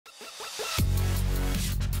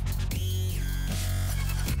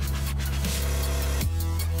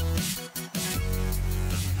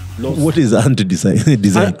What is anti-design?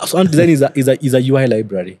 Design. So Ant-Design is a UI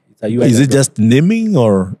library. It's a UI Is library. it just naming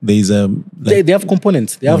or there is a... They have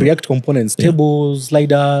components. They have React components, tables,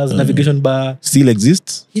 sliders, navigation bar. Still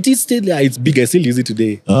exists? It is still there. It's big. I still use it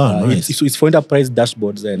today. Nice. It's for enterprise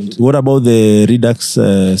dashboards. And What about the Redux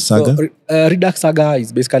Saga? so, Redux Saga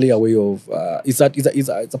is basically a way of it's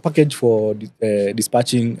a package for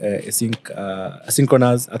dispatching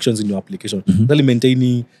asynchronous actions in your application. Really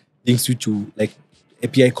maintaining things which you like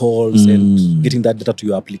API calls and getting that data to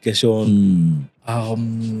your application.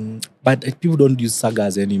 But people don't use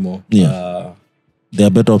Sagas anymore. Yeah. There are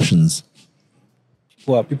better options.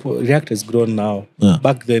 React has grown now. Yeah.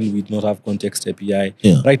 Back then, we did not have context API.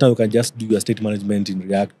 Yeah. Right now, you can just do your state management in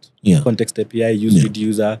React. Yeah. Context API, use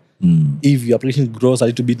Reducer. If your application grows a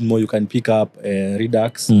little bit more, you can pick up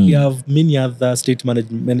Redux. We have many other state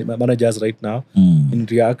managers right now in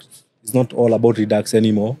React. It's not all about Redux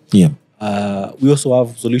anymore. Yeah. We also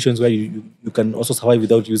have solutions where you can also survive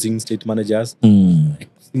without using state managers. Like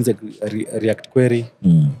things like React Query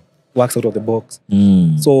works out of the box.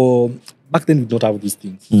 So back then we did not have these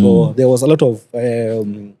things. So there was a lot of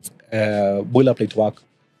boilerplate work.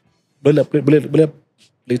 Boilerplate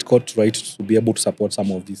code to write to be able to support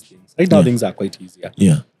some of these things. Right now things are quite easier.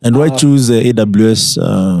 Yeah. And why choose AWS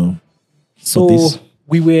so for this?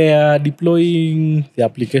 We were deploying the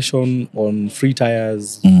application on free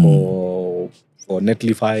tiers for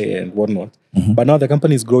Netlify and whatnot. But now the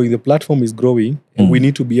company is growing, the platform is growing, and we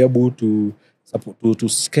need to be able to support to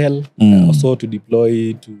scale, also to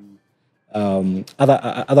deploy to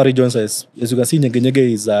other regions. As you can see,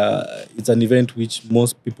 Nyege is it's an event which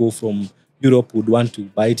most people from Europe would want to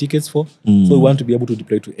buy tickets for. So we want to be able to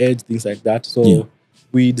deploy to Edge, things like that. So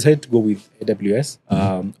we decided to go with AWS.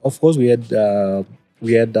 Of course, we had a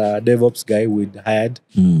DevOps guy we hired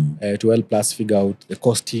to help us figure out the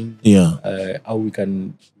costing, how we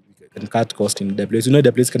can cut cost in AWS. You know,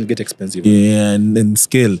 AWS can get expensive. Yeah, and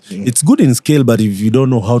scale. It's good in scale, but if you don't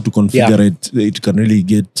know how to configure it, it can really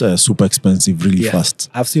get super expensive really fast.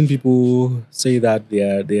 I've seen people say that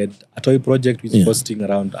they had a toy project which is costing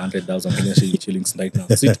around 100,000 Kenyan shillings right now,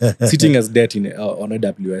 sitting as debt on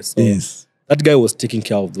AWS. So that guy was taking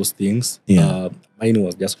care of those things. Mine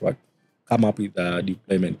was just come up with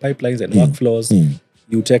deployment pipelines and workflows.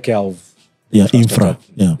 You take care of the infra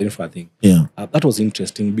thing. That was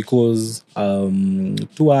interesting because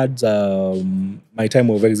towards my time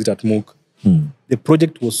of exit at MOOC, the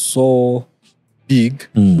project was so big.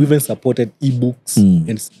 We even supported ebooks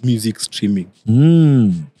and music streaming.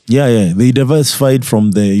 They diversified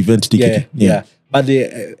from the event ticketing. But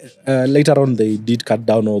they, later on, they did cut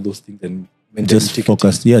down all those things and just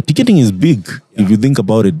focused. Ticketing is big if you think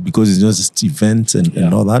about it, because it's not just events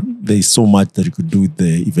and all that. There's so much that you could do with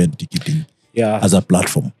the event ticketing as a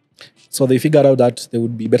platform. So they figured out that they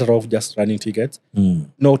would be better off just running tickets.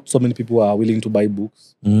 Not so many people are willing to buy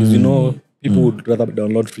books. Because people would rather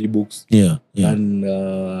download free books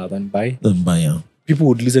than buy. People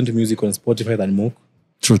would listen to music on Spotify than MOOC.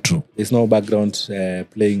 True. There's no background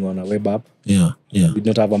playing on a web app. We did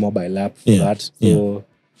not have a mobile app for that. So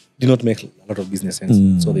did not make a lot of business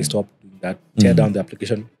sense. So they stopped doing that, tear down the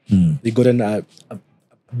application. They got a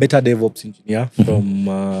better DevOps engineer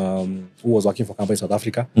from who was working for a company in South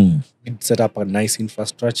Africa. He set up a nice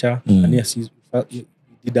infrastructure. And yes, he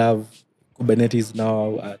did have Kubernetes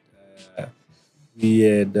now. We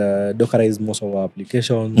had Dockerized most of our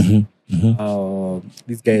applications.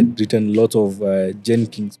 This guy had written lots of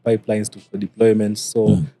Jenkins pipelines for deployments.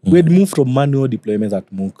 So we had moved from manual deployments at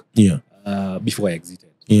MOOC before I exited.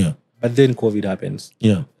 But then COVID happens.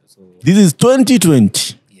 So this is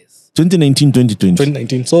 2020. Yes. 2019, 2020.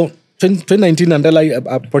 2019. So 2019, Andela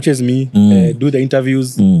approaches me, do the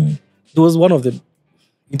interviews. It was one of the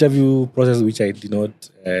interview processes which I did not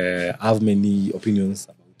have many opinions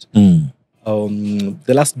about.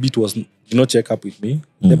 The last bit was did not check up with me.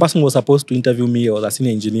 The person was supposed to interview me or a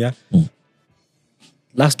senior engineer.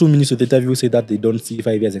 Last 2 minutes of the interview say that they don't see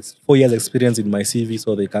 4 years experience in my CV,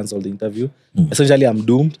 so they canceled the interview. Essentially, I'm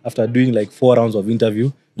doomed after doing like 4 rounds of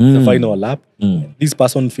interview. The final lap. This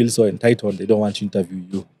person feels so entitled, they don't want to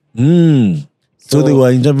interview you. So they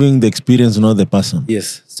were interviewing the experience, not the person.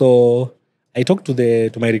 Yes. So I talked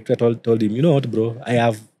to my recruiter, told him, you know what, bro, I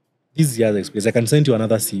have this year's experience. I can send you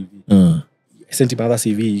another CV. I sent him another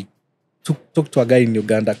CV. Talked to a guy in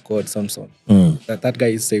Uganda called Samson. That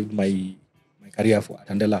guy saved my career for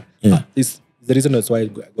Andela. This is the reason that's why I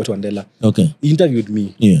got to Andela. He interviewed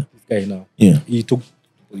me. This guy now. He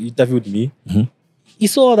interviewed me. He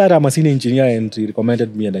saw that I'm a senior engineer and he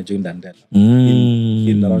recommended me and I joined Andela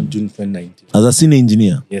in around June 2019. As a senior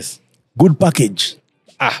engineer? Yes. Good package.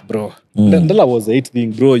 Bro. Ndela was the 8th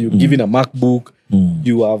thing, bro. You're given a MacBook.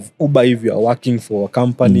 You have Uber if you are working for a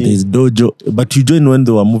company. There's Dojo. But you joined when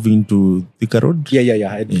they were moving to Thika Road?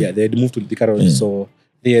 Yeah. They had moved to Thika Road. So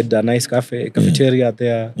they had a nice cafeteria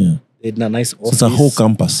there. They had a nice office. So it's a whole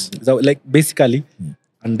campus. So, like, basically,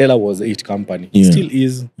 Andela was the 8th company. It still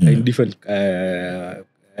is in different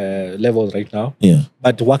levels right now.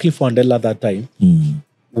 But working for Andela that time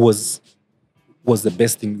was the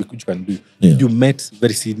best thing you can do. You met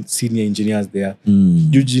very senior engineers there.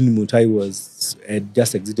 Eugene Mutai had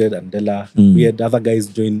just exited Andela. We had other guys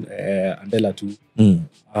join Andela too.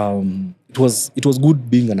 It was good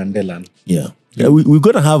being an Andelan. We're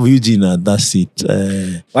gonna have Eugene at that seat.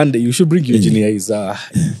 One day you should bring Eugene here. He's a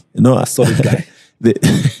solid guy.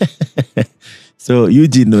 So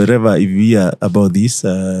Eugene, wherever if you hear about this,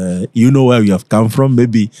 you know where we have come from.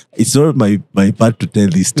 Maybe it's not my part to tell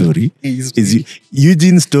this story. It's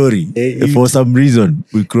Eugene's story. For some reason,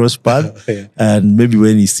 we cross paths, and maybe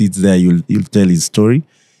when he sits there, you'll tell his story.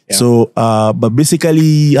 So, but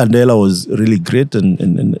basically, Andela was really great,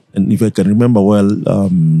 and if I can remember well,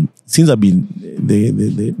 since I've been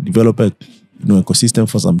the developer, ecosystem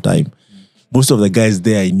for some time. Most of the guys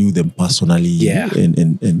there, I knew them personally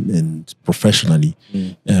and professionally,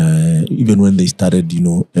 even when they started,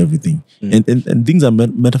 everything. And things are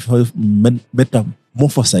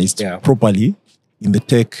metamorphosized properly in the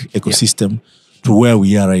tech ecosystem to where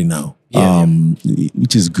we are right now,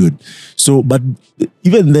 which is good. So, but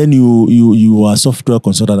even then, you are a software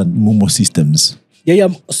consultant at Mumo Systems.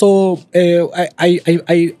 So,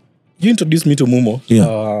 you introduced me to Mumo,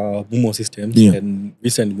 Mumo Systems, and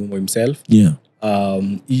recently Mumo himself. He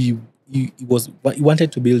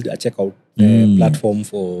wanted to build a checkout platform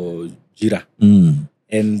for Jira,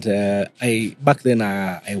 and back then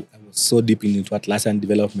I was so deep into Atlassian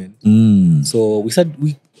development. So we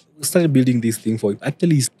started building this thing for him.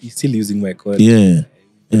 Actually, he's still using my code. The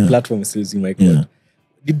platform is still using my code.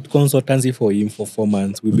 Did consultancy for him for 4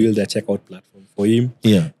 months. We built a checkout platform for him.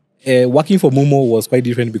 Working for Mumo was quite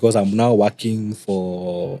different because I'm now working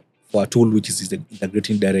for a tool which is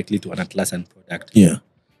integrating directly to an Atlassian product.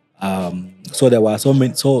 So there were so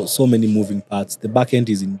many moving parts. The backend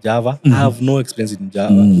is in Java. I have no experience in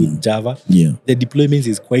Java with Java. The deployment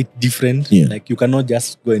is quite different. Like you cannot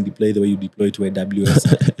just go and deploy the way you deploy to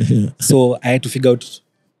AWS. So I had to figure out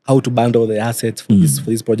how to bundle the assets for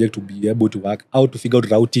this project to be able to work. How to figure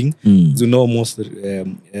out routing. Most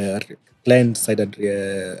client-sided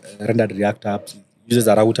rendered React apps uses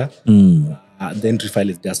a router. The entry file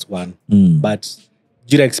is just one. But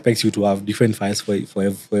Jira expects you to have different files for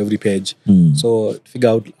every page. So figure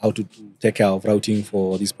out how to take care of routing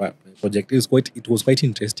for this project. It was quite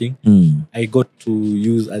interesting. I got to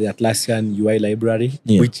use the Atlassian UI library,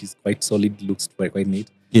 which is quite solid, looks quite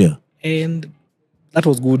neat. And that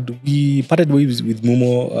was good. We parted ways with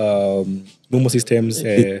Mumo Systems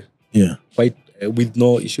quite with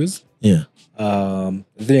no issues.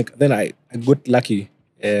 Then I got lucky.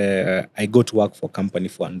 I got to work for a company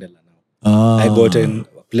for Andela now. I got a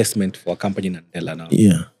placement for a company in Andela now.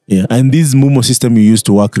 And this Mumo system you used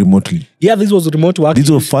to work remotely? This was remote work. This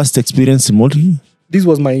was first experience remotely? This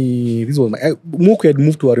was my Mook had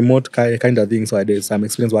moved to a remote kind of thing, so I did some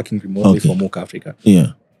experience working remotely for Mook Africa.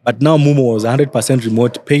 But now Mumo was 100%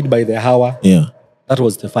 remote, paid by the hour. That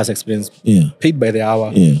was the first experience. Paid by the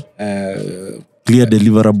hour. Clear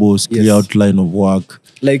deliverables, clear outline of work.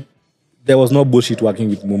 Like, there was no bullshit working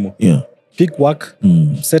with Mumo. Pick work,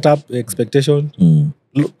 set up expectation,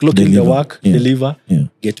 clock in the work, deliver,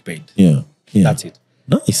 get paid. That's it.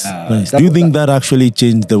 Nice. Do you think that actually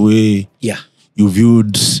changed the way you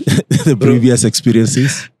viewed the previous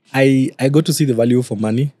experiences? I got to see the value for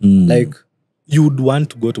money. Like, you would want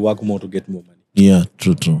to go to work more to get more money.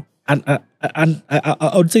 True. And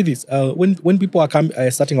I would say this, when people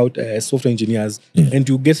are starting out as software engineers and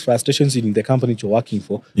you get frustrations in the company you're working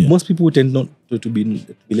for, most people tend not to be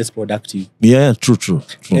less productive. True.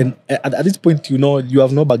 And at this point, you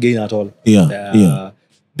have no bargain at all.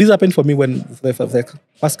 This happened for me when the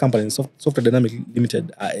first company, Software Dynamic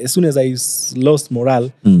Limited, as soon as I lost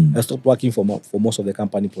morale, I stopped working for most of the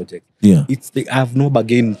company projects. I have no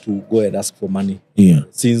bargain to go and ask for money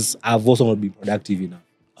since I've also not been productive enough.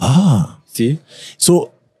 See?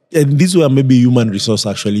 So, and this is where maybe human resource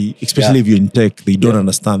actually, especially if you're in tech, they don't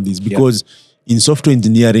understand this because in software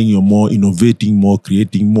engineering, you're more innovating, more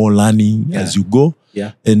creating, more learning as you go.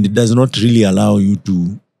 And it does not really allow you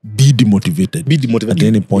to be demotivated at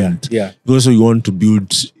any point. Also, you want to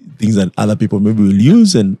build things that other people maybe will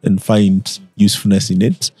use and find usefulness in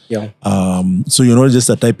it. So you're not just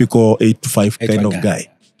a typical 8 to 5 kind of guy,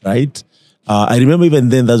 right? I remember even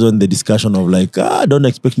then, that's when the discussion of like, don't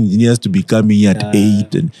expect engineers to be coming at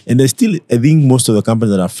 8. And there's still, I think most of the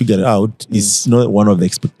companies that have figured it out is not one of the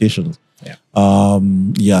expectations.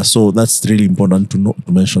 So that's really important to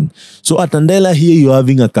mention. So at Andela here, you're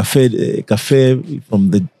having a cafe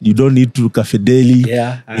you don't need to Cafe Daily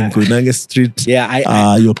in Koinange Street.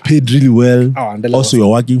 You're paid really well. Also, you're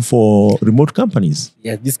working for remote companies.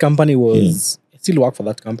 Yeah, this company was, I still work for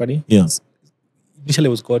that company. Yeah. Initially, it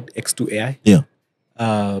was called X2 AI.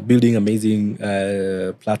 Yeah. Building amazing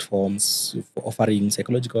platforms for offering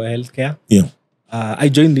psychological healthcare. Yeah. I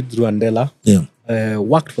joined it through Andela. Yeah.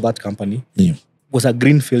 Worked for that company. Yeah. It was a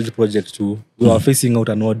greenfield project too. We were facing out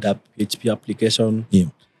an old PHP application. Yeah.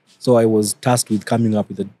 So I was tasked with coming up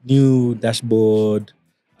with a new dashboard,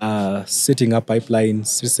 setting up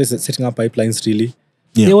pipelines really.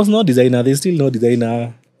 Yeah. There was no designer. There's still no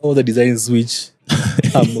designer. All the designs which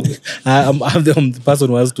I'm the person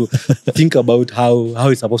who has to think about how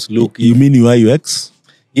it's supposed to look. You mean UI UX?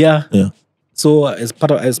 Yeah. Yeah. So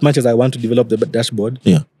as much as I want to develop the dashboard,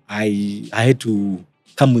 I had to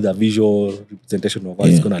come with a visual representation of how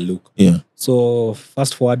it's gonna look. Yeah. So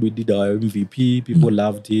fast forward, we did our MVP. People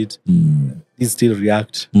loved it. It's still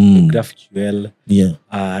React, GraphQL.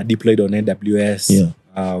 Yeah. Deployed on AWS. Yeah.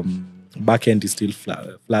 Backend is still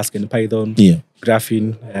Flask and Python. Yeah.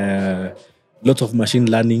 Graphene. Lot of machine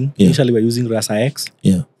learning. Yeah. Initially, we're using RAS-IX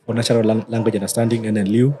for natural language understanding and then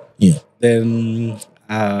Liu. Yeah. Then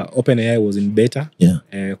OpenAI was in beta. Yeah.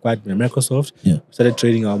 Acquired by Microsoft. Yeah. Started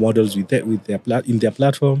training our models in their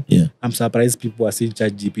platform. Yeah. I'm surprised people are seeing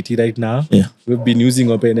ChatGPT right now. Yeah. We've been using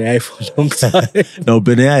OpenAI for a long time. Now,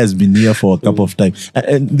 OpenAI has been here for a couple of times.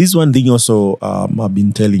 And this one thing also I've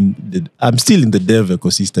been telling, I'm still in the dev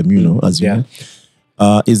ecosystem, you know, as you know,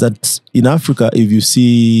 is that in Africa, if you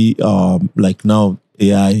see like now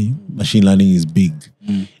AI, machine learning is big,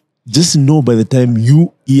 just know by the time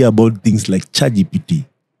you hear about things like ChatGPT,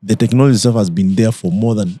 the technology itself has been there for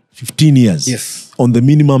more than 15 years. Yes. On the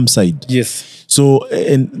minimum side. Yes. So,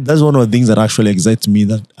 and that's one of the things that actually excites me,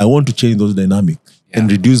 that I want to change those dynamics and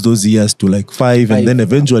reduce those years to like 5. And then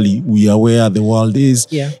eventually we are where the world is.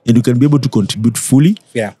 Yeah. And you can be able to contribute fully.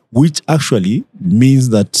 Yeah. Which actually means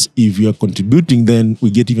that if you are contributing, then we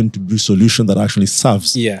get even to do solution that actually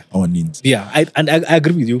serves our needs. Yeah, I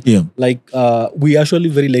agree with you. Yeah. Like we actually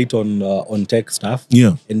very late on tech stuff.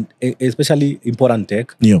 Yeah. And especially important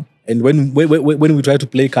tech. Yeah. And when we try to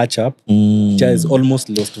play catch up, is almost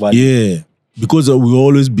lost value. Yeah. Because we will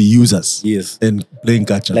always be users. Yes. And playing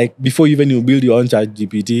catch up. Like before even you build your own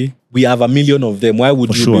ChatGPT, we have 1 million of them. Why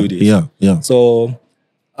would you build it? Yeah. Yeah. So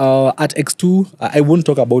at X2, I won't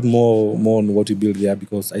talk about more on what we build there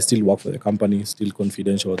because I still work for the company, still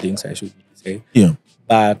confidential things I should say. Yeah.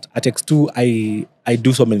 But at X2, I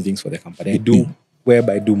do so many things for the company. I do web,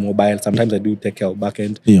 I do mobile. Sometimes I do take care of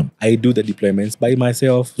backend. Yeah. I do the deployments by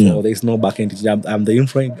myself. So there's no backend. I'm the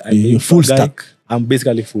infra. Full stack. I'm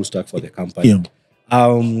basically full stack for the company.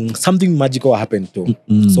 Yeah. Something magical happened too.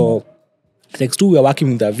 So at X2, we are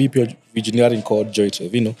working with a VP of engineering called Joy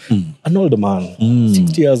Trevino, an older man,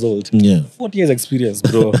 60 years old, 40 years experience,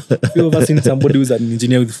 bro. You've ever seen somebody who's an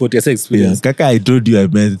engineer with 40 years experience? Yeah. Kaka, I told you I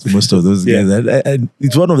met most of those guys. And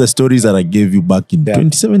it's one of the stories that I gave you back in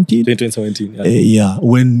 2017. 2017.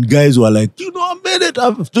 When guys were like, I made it.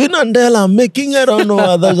 I'm doing Andela. I'm making around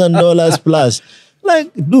 $1,000 plus.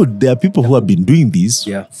 Like, dude, there are people who have been doing this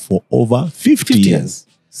for over 50 years.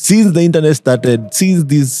 Since the internet started, since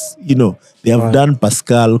this, they have done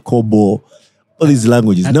Pascal, Kobo, all these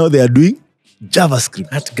languages. Now they are doing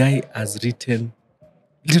JavaScript. That guy has written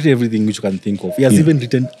literally everything which you can think of. He has even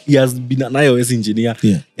written, he has been an iOS engineer.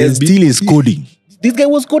 Yeah. And still is coding. This guy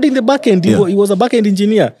was coding the backend. He was a backend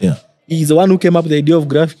engineer. Yeah. He's the one who came up with the idea of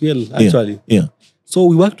GraphQL, actually. Yeah. So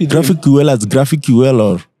we worked with GraphQL as GraphQL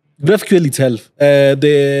or? GraphQL itself.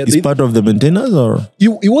 Is part of the maintainers or?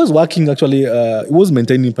 He was working actually, he was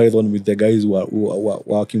maintaining Python with the guys who are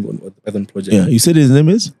working on the Python project. Yeah, you said his name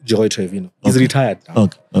is? Joy Trevino. He's retired now.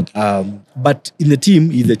 Okay. But in the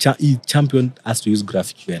team, he championed us to use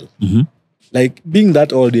GraphQL. Mm-hmm. Like being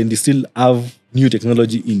that old and you still have new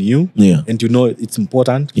technology in you and it's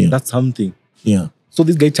important, that's something. Yeah. So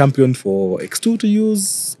this guy championed for X2 to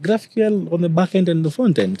use GraphQL on the back end and the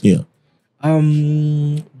front end. Yeah.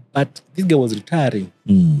 But this guy was retiring.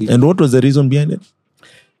 And what was the reason behind it?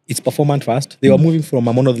 It's performance fast. They were moving from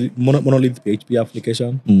a monolith PHP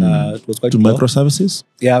application. It was quite to microservices?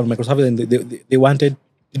 Yeah, microservices. And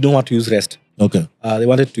they don't want to use REST. Okay. They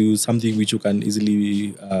wanted to use something which you can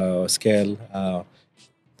easily scale.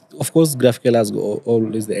 Of course, GraphQL has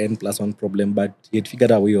always the n+1 problem, but he had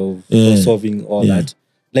figured out a way of solving all that.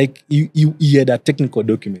 like he had a technical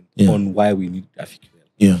document on why we need graphic.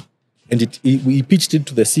 Yeah. And we pitched it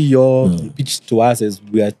to the CEO, he pitched to us as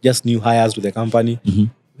we are just new hires to the company.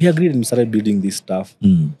 We agreed and we started building this stuff.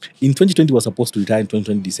 In 2020, we were supposed to retire in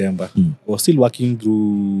 2020 December. I was still working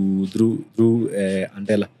through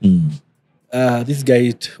Andela. This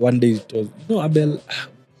guy, one day, told me, you know, Abel,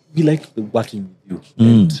 we like working with you.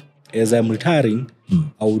 And as I'm retiring,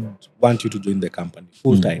 I would want you to join the company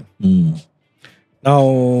full time. Now,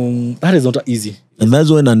 that is not easy. And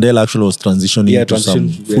that's when Andela actually was transitioning to some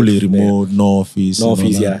fully remote, no office. No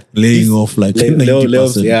office, Laying off like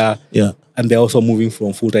 90%. Yeah. And they're also moving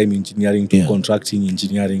from full-time engineering to contracting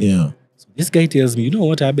engineering. Yeah. So this guy tells me, you know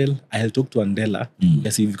what, Abel? I'll talk to Andela.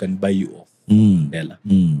 Let's see if we can buy you off. Andela.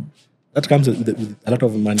 That comes with a lot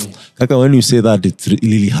of money. Kaka, when you say that, it's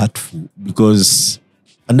really hurtful because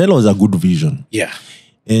Andela was a good vision. Yeah.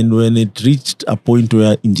 And when it reached a point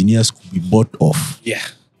where engineers could be bought off,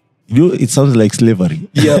 you know, it sounds like slavery.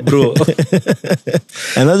 Yeah, bro.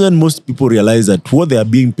 And that's when most people realize that what they are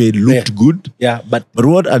being paid looked good. Yeah, but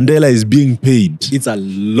what Andela is being paid, it's a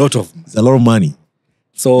lot of money.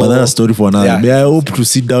 So, but that's a story for another. I hope to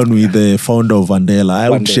sit down with the founder of Andela. I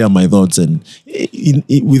would share my thoughts and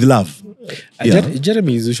with love.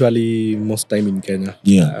 Jeremy is usually most time in Kenya.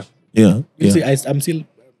 You see, I'm still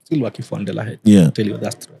working for Andela. I'll tell you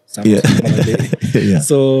that's true.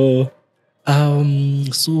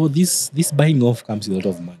 So this buying off comes with a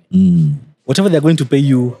lot of money. Whatever they're going to pay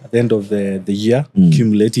you at the end of the year,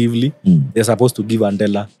 cumulatively, they're supposed to give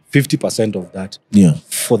Andela 50% of that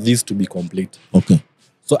for this to be complete. Okay.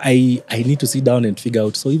 So I need to sit down and figure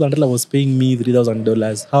out, so if Andela was paying me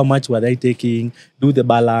 $3,000, how much were they taking? Do the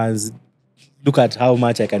balance. Look at how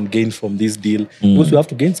much I can gain from this deal. Because you have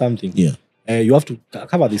to gain something. You have to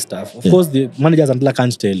cover this stuff. Of course, the managers Andela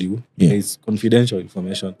can't tell you. It's confidential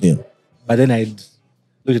information. But then I'd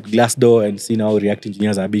look at Glassdoor and see how React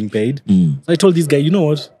engineers are being paid. So I told this guy, you know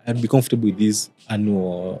what? I'd be comfortable with this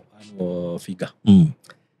annual figure. He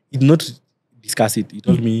did not discuss it. He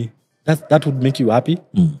told me, that would make you happy.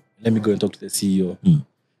 Let me go and talk to the CEO.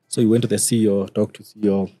 So he went to the CEO, talked to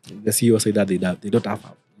CEO. The CEO said that they don't have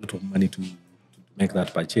a lot of money to make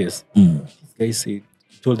that purchase. This guy said,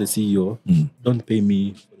 he told the CEO, don't pay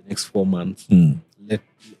me for the next 4 months.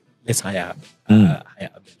 Let's hire a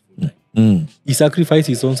full-time. He sacrificed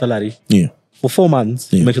his own salary for 4 months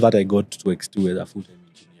to make sure that I got to X2 as a full-time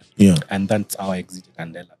engineer. And that's how I exited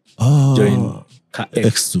Andela. Joined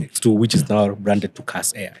X2, which is now branded to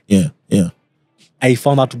Cas AI. I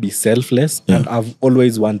found that to be selfless, and I've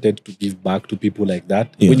always wanted to give back to people like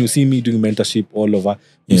that. When you see me doing mentorship all over,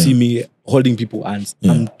 you see me holding people hands.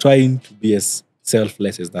 I'm trying to be as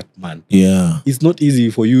selfless as that man. It's not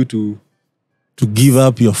easy for you to give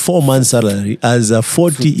up your 4 months salary as a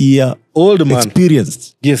 40-year old man,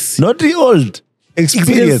 experienced. Yes, not the old,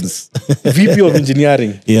 experienced VP of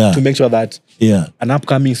engineering. To make sure that an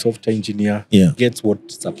upcoming software engineer gets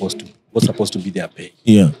what's supposed to be their pay.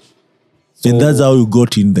 So, and that's how you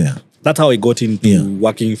got in there. That's how I got into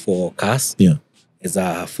working for CAS as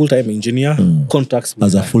a full-time engineer. Contracts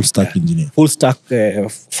as a full-stack engineer.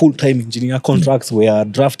 Full-time engineer. Contracts were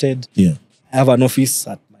drafted. I have an office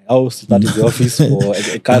at my house. That is the office for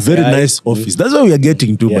a CAS. A very nice office. That's what we are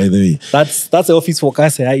getting to, by the way. That's the office for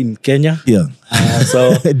CAS in Kenya.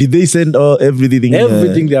 So did they send everything?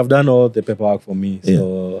 Everything they have done, all the paperwork for me.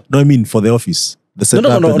 So no, I mean for the office.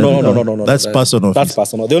 No. That's personal. That's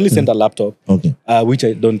personal. They only sent a laptop, which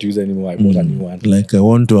I don't use anymore. I bought a new one. Like I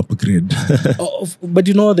want to upgrade. But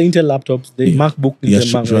you know the Intel laptops, the MacBook,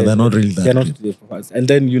 sure, they're not really that. They're not. And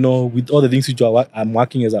then you know with all the things which I'm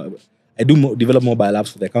working as I do develop mobile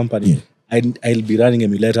apps for the company. I'll be running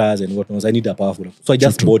emulators and whatnot. I need a powerful laptop. So I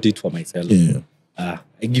just bought it for myself. I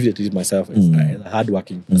give it to myself as a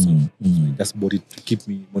hardworking person. So I just bought it to keep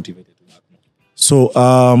me motivated to work. So,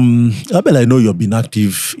 Abel, I know you've been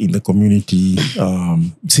active in the community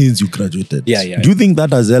since you graduated. Do you think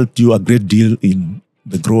that has helped you a great deal in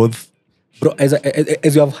the growth? Bro, as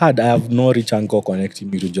you have heard, I have no rich uncle connecting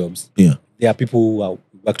me to jobs. There are people who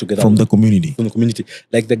work together from the community.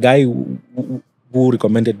 Like the guy who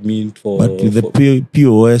recommended me for. But with the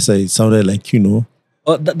POS, it sounded like, you know.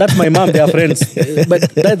 Oh, that's my mom. They are friends. But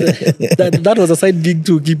that was a side gig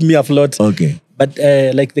to keep me afloat. But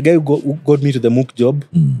like the guy who got me to the MOOC job,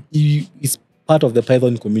 he is part of the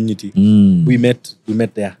Python community. We met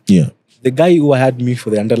there. The guy who had me for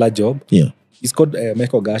the Andela job, he's called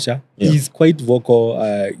Michael Gasha. He's quite vocal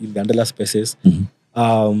in the Andela spaces.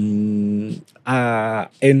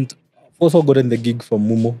 And also gotten the gig from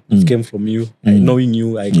Mumo. It came from you. Knowing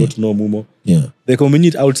you, I got to know Mumo. The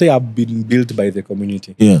community, I would say I've been built by the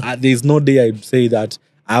community. There's no day I'd say that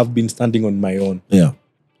I've been standing on my own. Yeah.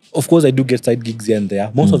 Of course, I do get side gigs here and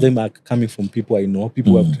there. Most of them are coming from people I know,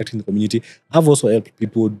 people who have tracked in the community. I've also helped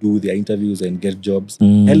people do their interviews and get jobs,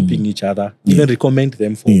 helping each other, even recommend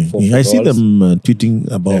them for I see them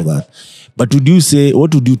tweeting about that. But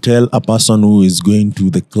what would you tell a person who is going to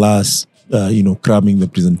the class, cramming the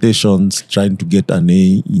presentations, trying to get an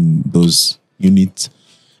A in those units,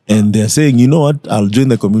 and they're saying, you know what, I'll join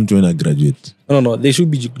the community when I graduate? No, they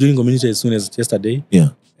should be joining community as soon as yesterday. Yeah.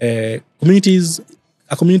 A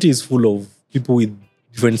community is full of people with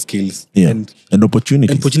different skills and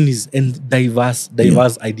opportunities and diverse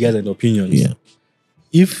ideas and opinions. Yeah.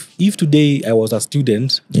 If today I was a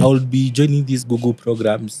student, I will be joining these Google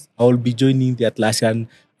programs. I will be joining the Atlassian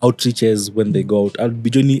outreaches when they go out. I'll be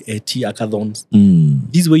joining AT hackathons.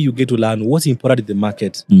 This way you get to learn what's important in the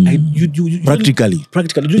market. Practically.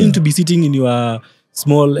 You don't need to be sitting in your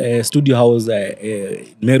small studio house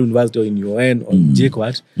in Meru University or in UN or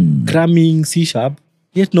JQuat, cramming C#.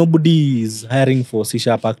 Yet nobody is hiring for C#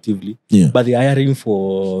 actively, but they're hiring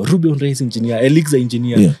for Ruby on Rails engineer, Elixir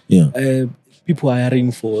engineer. People are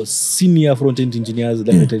hiring for senior front-end engineers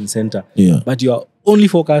left, right, and center. But you're only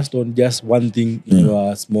focused on just one thing in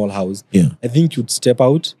your small house. I think you'd step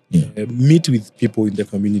out, meet with people in the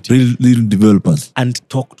community. Real developers. And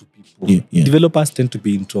talk to people. Developers tend to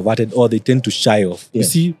be introverted or they tend to shy off. You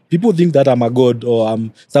see, people think that I'm a god or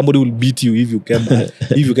somebody will beat you if you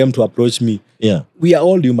came to approach me. We are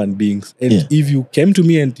all human beings. And if you came to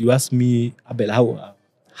me and you asked me, Abel,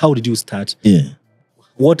 how did you start?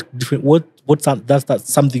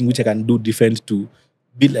 That's something which I can do different to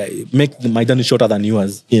make my journey shorter than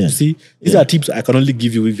yours. You see, these are tips I can only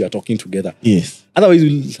give you if you are talking together. Otherwise,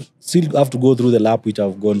 we'll still have to go through the lap which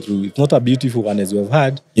I've gone through. It's not a beautiful one as you have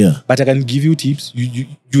had, but I can give you tips.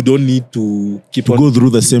 You don't need to go through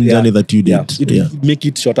the same journey that you did. It will make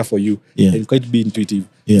it shorter for you and quite be intuitive.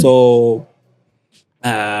 So,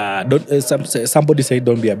 somebody said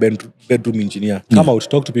don't be a bedroom engineer. Come out,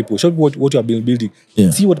 talk to people, show people what you have been building.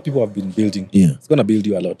 See what people have been building. It's going to build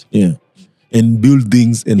you a lot. And build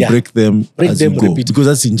things and break them as you go. Because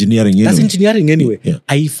that's engineering anyway. That's engineering anyway.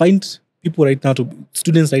 I find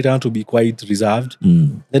students right now to be quite reserved.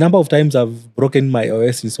 The number of times I've broken my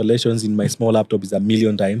OS installations in my small laptop is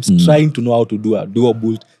 1,000,000 times, trying to know how to do a dual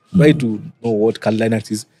boot, try to know what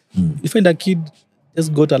Linux is. You find a kid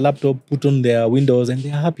just got a laptop, put on their Windows, and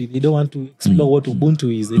they're happy. They don't want to explore what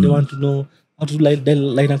Ubuntu is. They don't want to know how to do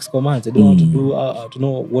Linux commands. They don't want to do to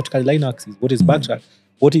know what Linux is, what is backtrack,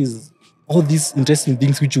 what is all these interesting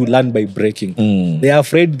things which you learn by breaking. They are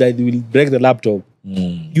afraid that they will break the laptop.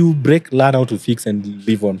 You learn how to fix and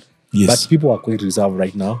live on. But people are quite reserved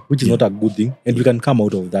right now, which is not a good thing. And we can come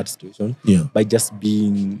out of that situation by just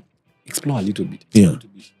explore a little bit.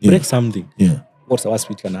 Break something. What's the worst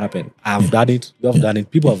which can happen? I've done it. You have done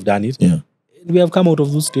it. People have done it. We have come out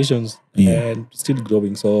of those stations and still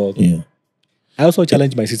growing. So I also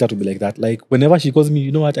challenge my sister to be like that. Like whenever she calls me,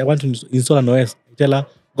 you know what, I want to install an OS, I tell her,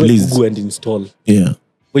 go to Google and install.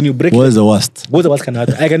 When you break what's the worst? What's the worst can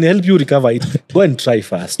happen? I can help you recover it. Go and try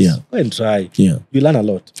first. Go and try. You learn a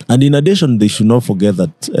lot. And in addition, they should not forget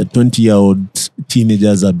that 20-year-old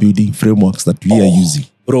teenagers are building frameworks that we are using.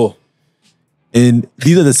 Bro. And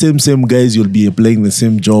these are the same guys you'll be applying the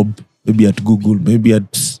same job, maybe at Google, maybe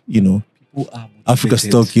at, Africa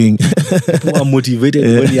Stocking. People are motivated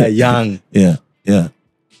when they are young.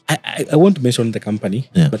 I won't mention the company,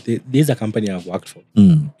 but there's a company I've worked for.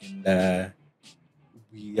 And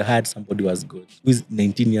we had somebody who was good, who is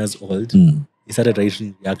 19 years old. He started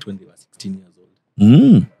writing React when they were 16 years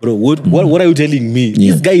old. Bro, what are you telling me?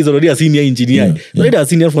 This guy is already a senior engineer. Already a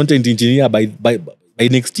senior front-end engineer. By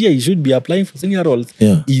next year, he should be applying for senior roles.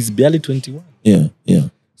 He's barely 21.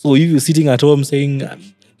 So if you're sitting at home saying,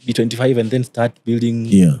 be 25 and then start building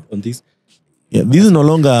on this. This is no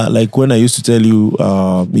longer like when I used to tell you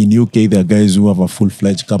in UK, there are guys who have a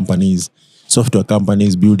full-fledged companies, software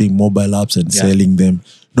companies building mobile apps and selling them.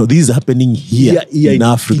 No, this is happening here in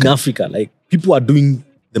Africa. In Africa, like people are doing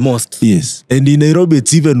the most. Yes. And in Nairobi,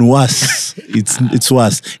 it's even worse. It's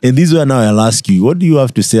worse. And this is where now I'll ask you, what do you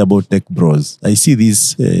have to say about tech bros? I see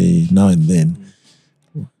this now and then.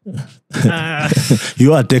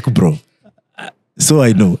 You are a tech bro. So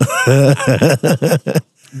I know.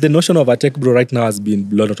 The notion of a tech bro right now has been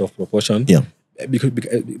blown out of proportion.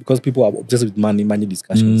 Because people are obsessed with money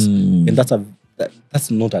discussions. And that's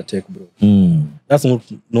not a tech bro. That's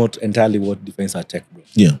not entirely what defines a tech bro.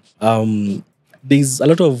 There's a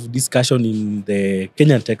lot of discussion in the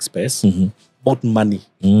Kenyan tech space about money.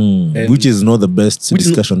 Which is not the best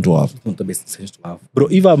discussion to have. Not the best discussion to have. Bro,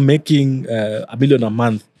 if I'm making $1 million a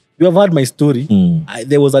month, you have heard my story.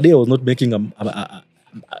 There was a day I was not making $1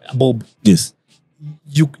 Bob. Yes.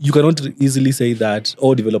 You cannot easily say that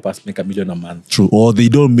all developers make $1 million a month. True. Or they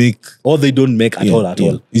don't make at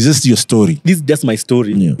all. It's just your story. This is just my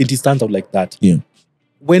story. Yeah. It stands out like that. Yeah.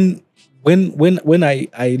 When I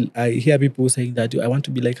hear people saying that I want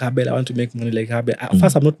to be like Abel, I want to make money like Abel.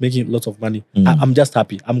 First, I'm not making lots of money. I'm just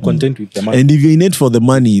happy. I'm content with the money. And if you're in it for the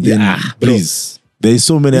money, then please, there is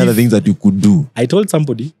so many other things that you could do. I told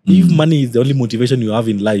somebody, if money is the only motivation you have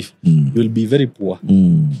in life, you'll be very poor.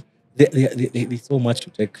 There's so much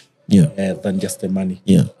to take than just the money.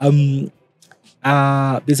 Yeah.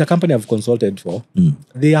 There's a company I've consulted for.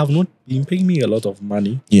 They have not been paying me a lot of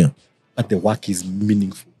money. Yeah. But the work is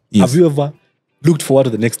meaningful. Yes. Have you ever looked forward to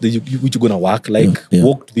the next day which you're gonna work? Like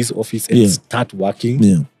walk to this office and start working.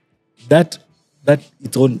 Yeah. That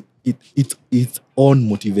its own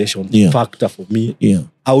motivation factor for me. Yeah.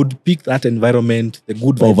 I would pick that environment, the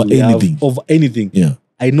good vibes over anything. Yeah.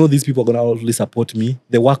 I know these people are gonna always support me.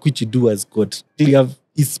 The work which you do has got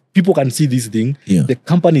people can see this thing. Yeah. The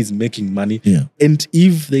company is making money. Yeah. And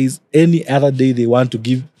if there's any other day they want to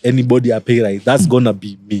give anybody a pay rise, that's gonna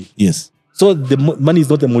be me. Yes. So the money is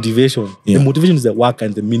not the motivation. Yeah. The motivation is the work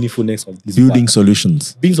and the meaningfulness of this building work.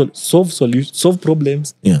 solutions. Solve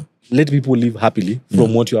problems. Yeah. Let people live happily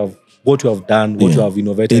from what you have done, what you have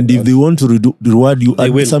innovated. And if they want to reward you,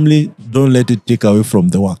 simply don't let it take away from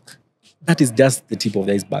the work. That is just the tip of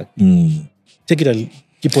the iceberg. Take it and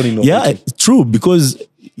keep on innovating. Yeah, true, because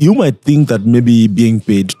you might think that maybe being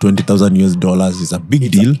paid $20,000 is a big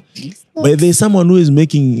deal. But there's someone who is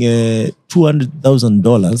making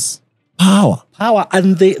 $200,000 power,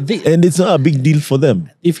 and and it's not a big deal for them.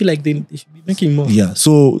 They feel like they should be making more. Yeah,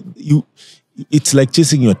 so it's like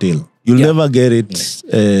chasing your tail. You'll never get it.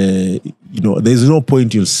 There's no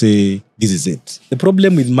point you'll say this is it. The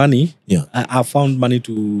problem with money, I found money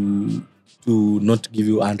to not give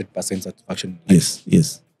you 100% satisfaction. Yes.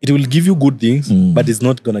 It will give you good things, but it's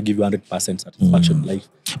not gonna give you 100% satisfaction. Like,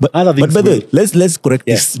 but by the way, let's correct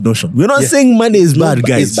this notion. We're not saying money is bad,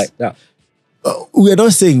 guys. It's bad. We are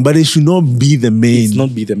not saying, but it should not be the main. It's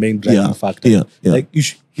not be the main driving factor. Yeah. Like you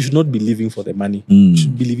should not be living for the money. You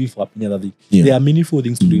should be living for any other thing. There are meaningful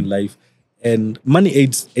things to do in life, and money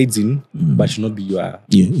aids in, but should not be your.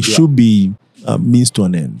 It should be a means to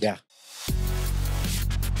an end. Yeah.